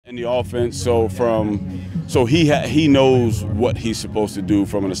in the offense. So he knows what he's supposed to do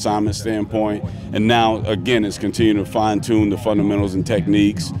from an assignment standpoint, and now again it's continuing to fine tune the fundamentals and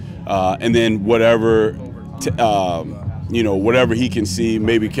techniques, and then whatever whatever he can see,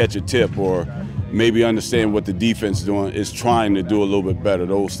 maybe catch a tip or maybe understand what the defense is doing, is trying to do a little bit better.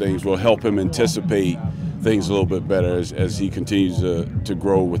 Those things will help him anticipate things a little bit better as he continues to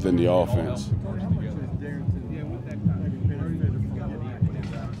grow within the offense.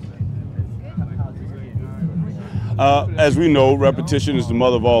 As we know, repetition is the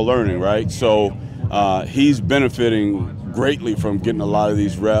mother of all learning, right? So he's benefiting greatly from getting a lot of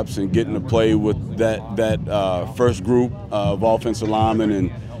these reps and getting to play with that first group of offensive linemen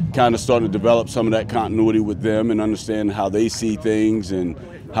and kind of starting to develop some of that continuity with them and understand how they see things and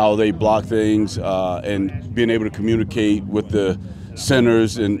how they block things, and being able to communicate with the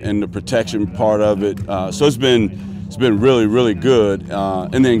centers and the protection part of it. So it's been really, really good.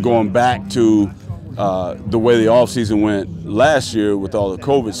 And then going back to the way the offseason went last year with all the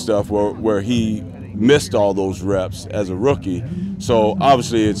COVID stuff, where he missed all those reps as a rookie. So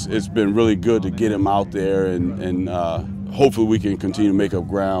obviously it's been really good to get him out there, and hopefully we can continue to make up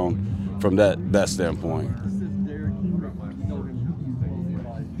ground from that standpoint.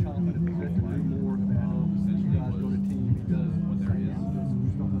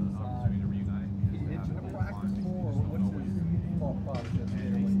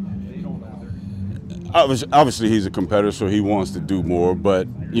 Obviously, he's a competitor, so he wants to do more. But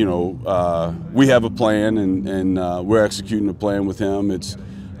we have a plan, and we're executing the plan with him.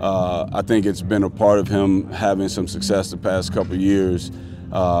 I think it's been a part of him having some success the past couple of years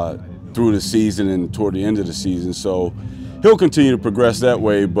through the season and toward the end of the season. So he'll continue to progress that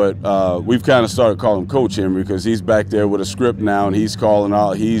way. But we've kind of started calling him Coach Henry because he's back there with a script now, and he's calling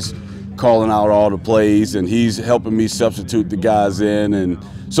out all the plays, and he's helping me substitute the guys in, and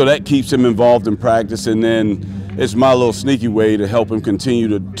so that keeps him involved in practice. And then it's my little sneaky way to help him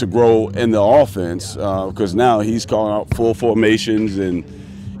continue to grow in the offense, because now he's calling out full formations, and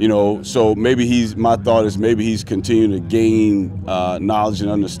so my thought is maybe he's continuing to gain knowledge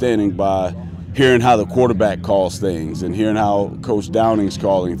and understanding by hearing how the quarterback calls things and hearing how Coach Downing's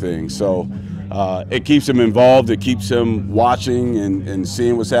calling things. So it keeps him involved, it keeps him watching and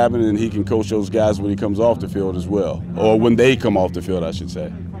seeing what's happening, and he can coach those guys when he comes off the field as well, or when they come off the field, I should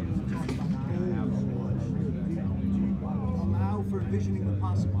say. Allow for envisioning the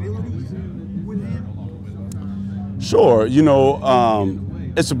possibilities with him? Sure,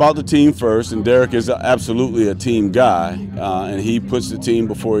 it's about the team first, and Derek is absolutely a team guy, and he puts the team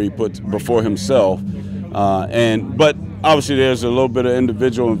before himself, but obviously there's a little bit of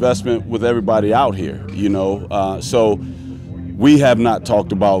individual investment with everybody out here, so we have not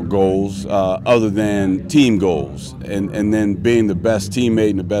talked about goals other than team goals, and then being the best teammate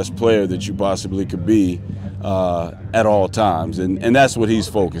and the best player that you possibly could be at all times, and that's what he's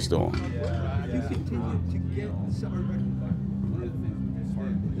focused on. You continue to get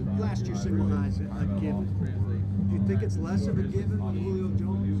last year symbolized a given. Do you think it's less of a given with Julio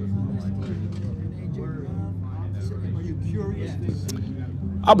Jones on this team and AJ Brown? Are you curious to see?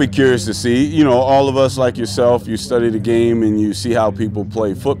 I'll be curious to see. All of us, like yourself, you study the game and you see how people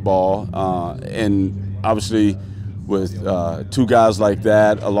play football, and obviously with two guys like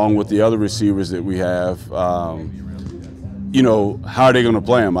that, along with the other receivers that we have, how are they going to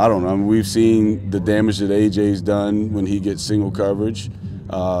play them? I don't know. We've seen the damage that AJ's done when he gets single coverage,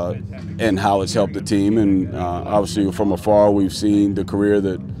 and how it's helped the team. And obviously from afar, we've seen the career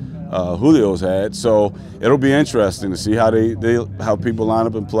that Julio's had. So it'll be interesting to see how people line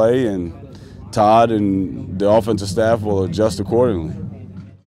up and play, and Todd and the offensive staff will adjust accordingly.